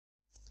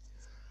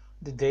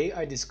The day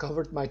I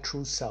discovered my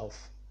true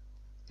self,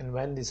 and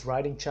when this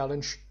writing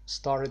challenge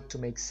started to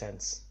make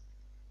sense.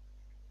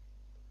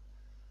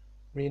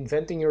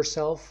 Reinventing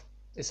yourself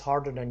is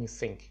harder than you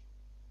think.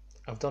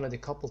 I've done it a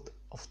couple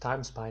of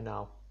times by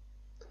now.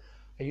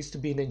 I used to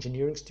be an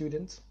engineering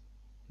student,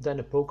 then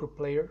a poker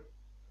player,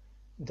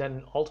 then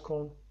an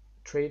altcoin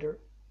trader,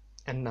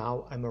 and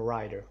now I'm a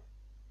writer.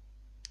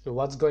 So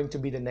what's going to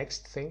be the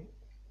next thing?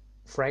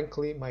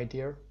 Frankly, my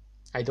dear,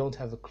 I don't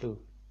have a clue.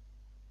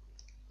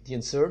 The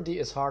uncertainty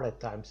is hard at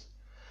times.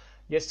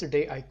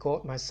 Yesterday I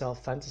caught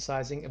myself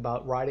fantasizing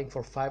about writing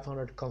for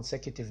 500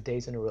 consecutive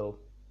days in a row.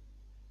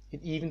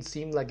 It even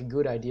seemed like a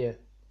good idea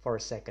for a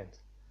second.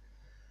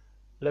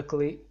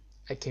 Luckily,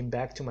 I came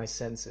back to my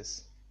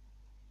senses.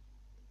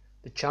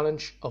 The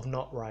challenge of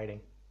not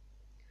writing.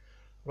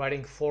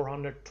 Writing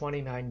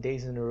 429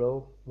 days in a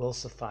row will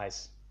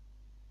suffice.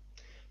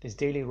 This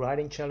daily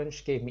writing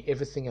challenge gave me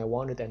everything I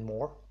wanted and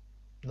more.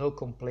 No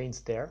complaints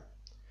there.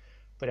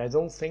 But I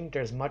don't think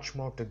there's much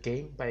more to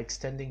gain by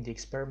extending the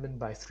experiment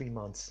by 3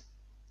 months.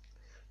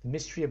 The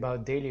mystery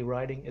about daily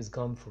writing is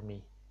gone for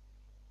me.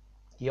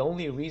 The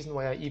only reason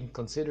why I even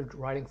considered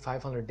writing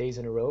 500 days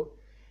in a row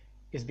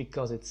is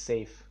because it's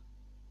safe.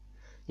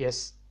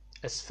 Yes,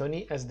 as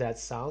funny as that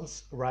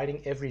sounds,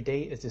 writing every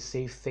day is the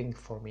safe thing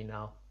for me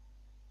now.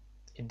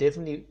 It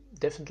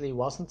definitely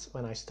wasn't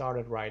when I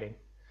started writing,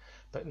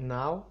 but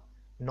now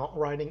not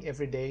writing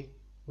every day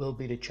will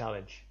be the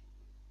challenge.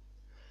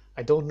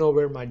 I don't know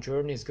where my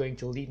journey is going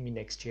to lead me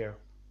next year.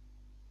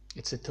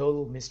 It's a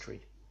total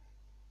mystery,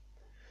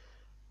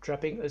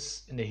 trapping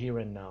us in the here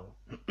and now.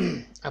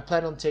 I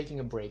plan on taking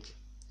a break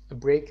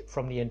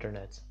from the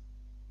internet.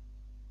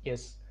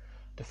 Yes,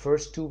 the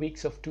first 2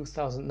 weeks of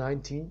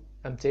 2019,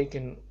 I'm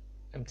taking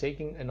an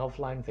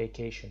offline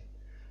vacation.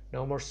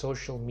 No more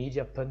social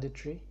media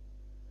punditry,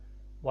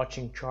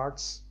 watching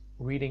charts,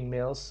 reading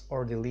mails,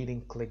 or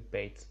deleting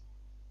clickbait.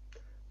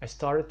 I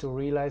started to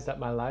realize that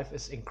my life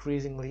is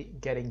increasingly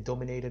getting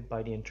dominated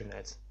by the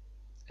internet,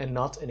 and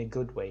not in a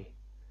good way.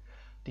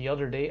 The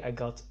other day I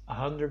got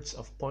hundreds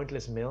of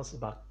pointless mails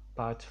about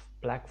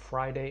Black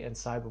Friday and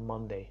Cyber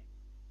Monday.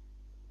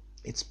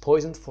 It's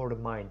poison for the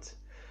mind,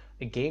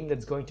 a game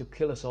that's going to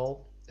kill us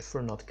all if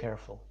we're not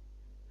careful.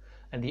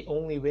 And the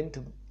only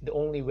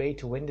way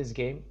to win this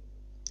game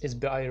is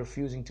by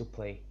refusing to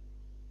play.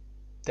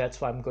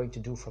 That's what I'm going to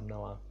do from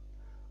now on.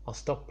 I'll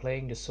stop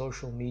playing the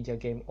social media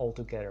game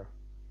altogether.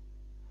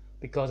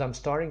 Because I'm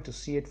starting to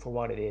see it for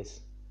what it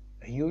is,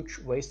 a huge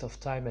waste of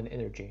time and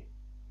energy.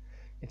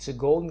 It's a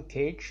golden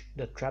cage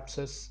that traps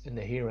us in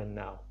the here and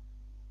now.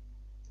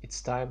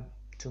 It's time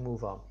to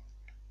move on.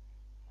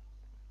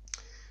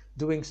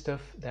 Doing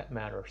stuff that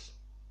matters.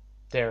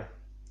 There,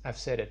 I've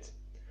said it.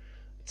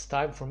 It's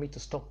time for me to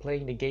stop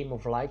playing the game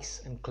of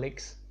likes and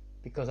clicks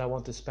because I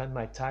want to spend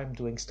my time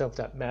doing stuff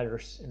that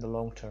matters in the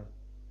long term.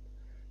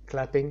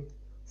 Clapping,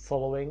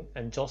 following,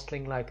 and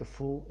jostling like a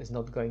fool is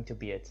not going to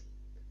be it.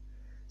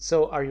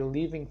 So are you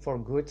leaving for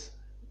good,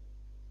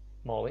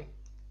 Molly?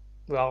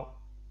 Well,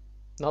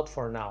 not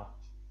for now.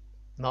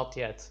 Not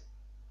yet.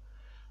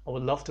 I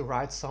would love to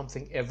write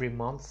something every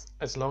month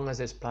as long as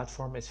this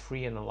platform is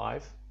free and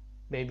alive.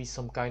 Maybe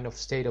some kind of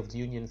State of the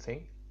Union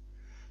thing.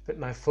 But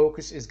my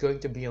focus is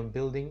going to be on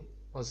building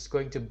a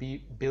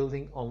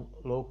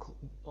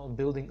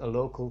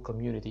local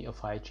community of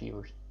high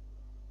achievers.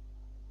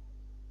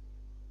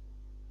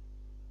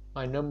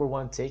 My number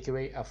one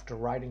takeaway after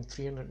writing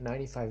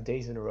 395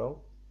 days in a row: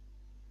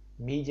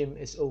 Medium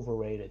is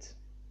overrated.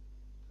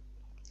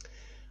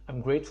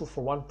 I'm grateful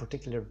for one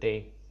particular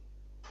day.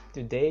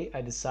 The day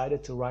I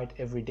decided to write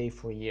every day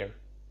for a year.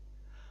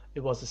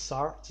 It was the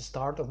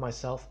start of my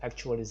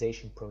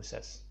self-actualization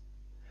process.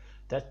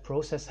 That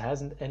process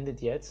hasn't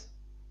ended yet,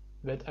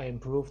 but I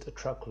improved a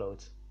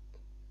truckload.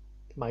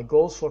 My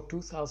goals for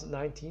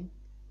 2019?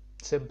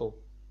 Simple.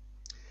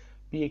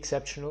 Be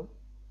exceptional,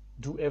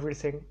 do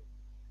everything,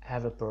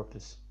 have a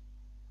purpose.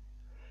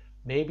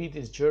 Maybe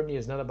this journey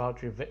is not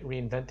about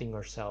reinventing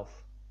ourselves.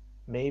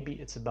 Maybe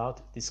it's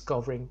about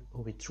discovering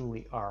who we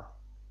truly are.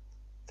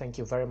 Thank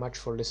you very much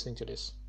for listening to this.